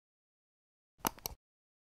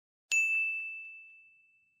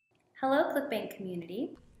Hello, ClickBank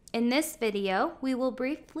community. In this video, we will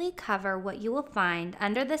briefly cover what you will find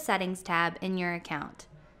under the Settings tab in your account.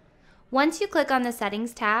 Once you click on the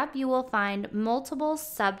Settings tab, you will find multiple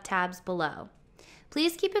sub-tabs below.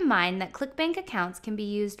 Please keep in mind that ClickBank accounts can be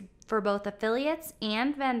used for both affiliates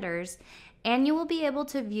and vendors, and you will be able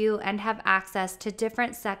to view and have access to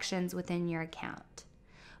different sections within your account.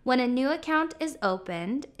 When a new account is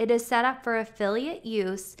opened, it is set up for affiliate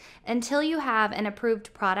use until you have an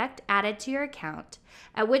approved product added to your account,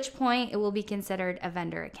 at which point it will be considered a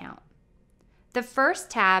vendor account. The first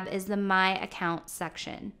tab is the My Account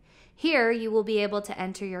section. Here, you will be able to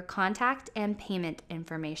enter your contact and payment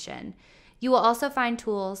information. You will also find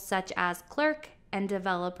tools such as clerk and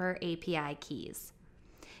developer API keys.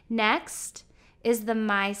 Next is the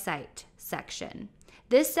My Site section.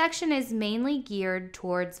 This section is mainly geared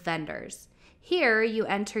towards vendors. Here, you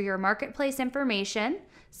enter your marketplace information,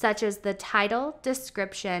 such as the title,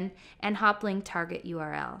 description, and hop-link target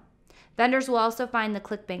URL. Vendors will also find the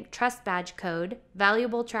ClickBank Trust Badge code,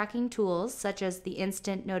 valuable tracking tools, such as the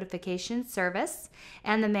Instant Notification Service,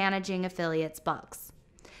 and the Managing Affiliates box.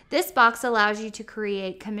 This box allows you to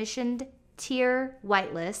create commissioned tier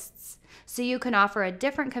whitelists, so you can offer a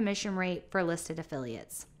different commission rate for listed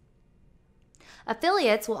affiliates.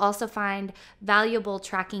 Affiliates will also find valuable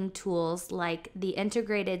tracking tools like the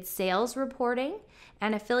integrated sales reporting,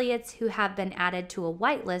 and affiliates who have been added to a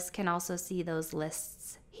whitelist can also see those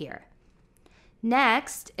lists here.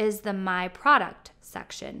 Next is the My Product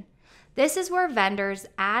section. This is where vendors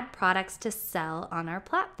add products to sell on our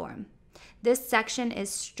platform. This section is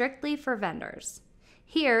strictly for vendors.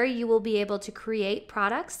 Here, you will be able to create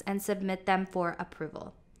products and submit them for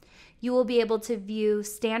approval. You will be able to view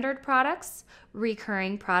standard products,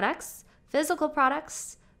 recurring products, physical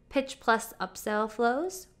products, pitch plus upsell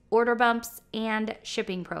flows, order bumps, and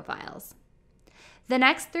shipping profiles. The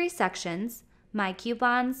next three sections, My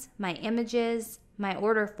Coupons, My Images, My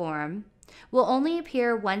Order Form, will only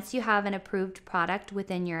appear once you have an approved product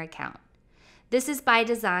within your account. This is by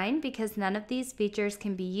design because none of these features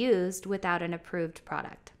can be used without an approved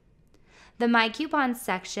product. The My Coupons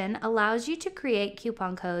section allows you to create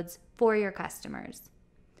coupon codes for your customers.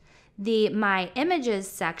 The My Images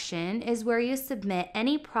section is where you submit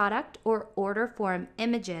any product or order form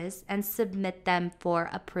images and submit them for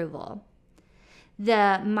approval.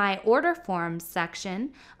 The My Order Forms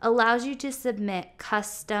section allows you to submit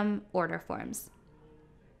custom order forms.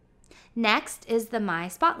 Next is the My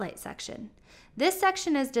Spotlight section. This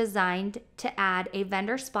section is designed to add a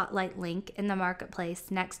vendor spotlight link in the marketplace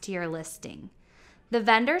next to your listing. The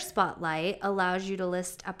vendor spotlight allows you to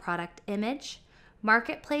list a product image,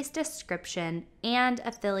 marketplace description, and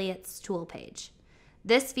affiliates tool page.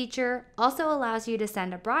 This feature also allows you to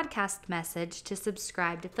send a broadcast message to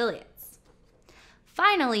subscribed affiliates.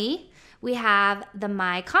 Finally, we have the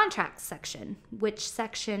My Contracts section, which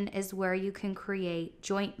section is where you can create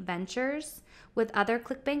joint ventures with other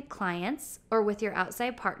ClickBank clients or with your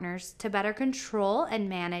outside partners to better control and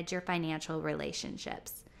manage your financial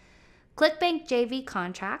relationships. ClickBank JV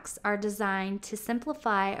contracts are designed to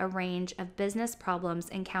simplify a range of business problems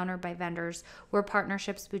encountered by vendors where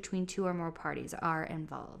partnerships between two or more parties are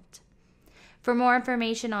involved. For more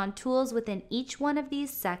information on tools within each one of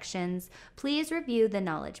these sections, please review the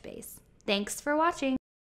knowledge base. Thanks for watching.